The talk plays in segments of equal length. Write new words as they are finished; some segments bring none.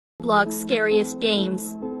Roblox scariest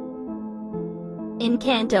games.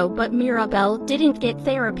 Encanto, but Mirabelle didn't get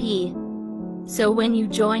therapy. So when you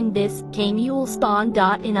join this game, you'll spawn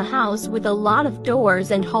in a house with a lot of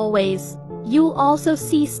doors and hallways. You'll also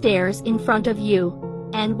see stairs in front of you.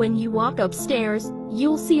 And when you walk upstairs,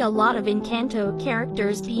 you'll see a lot of Encanto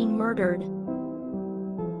characters being murdered.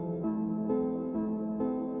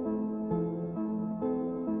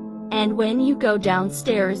 And when you go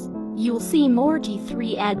downstairs, you'll see more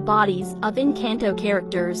T3 bodies of Encanto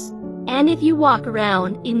characters. And if you walk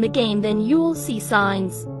around in the game, then you'll see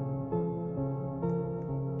signs.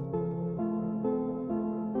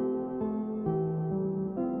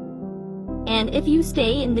 And if you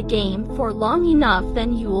stay in the game for long enough,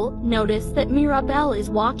 then you'll notice that Mirabelle is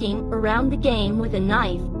walking around the game with a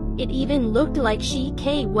knife. It even looked like she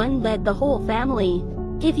K1 led the whole family.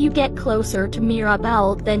 If you get closer to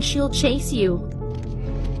Mirabelle, then she'll chase you.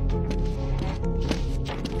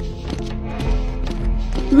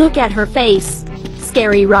 Look at her face.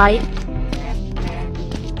 Scary, right?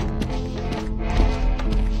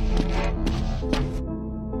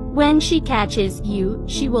 When she catches you,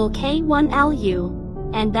 she will K1L you.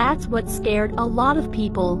 And that's what scared a lot of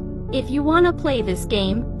people. If you wanna play this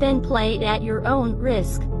game, then play it at your own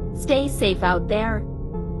risk. Stay safe out there.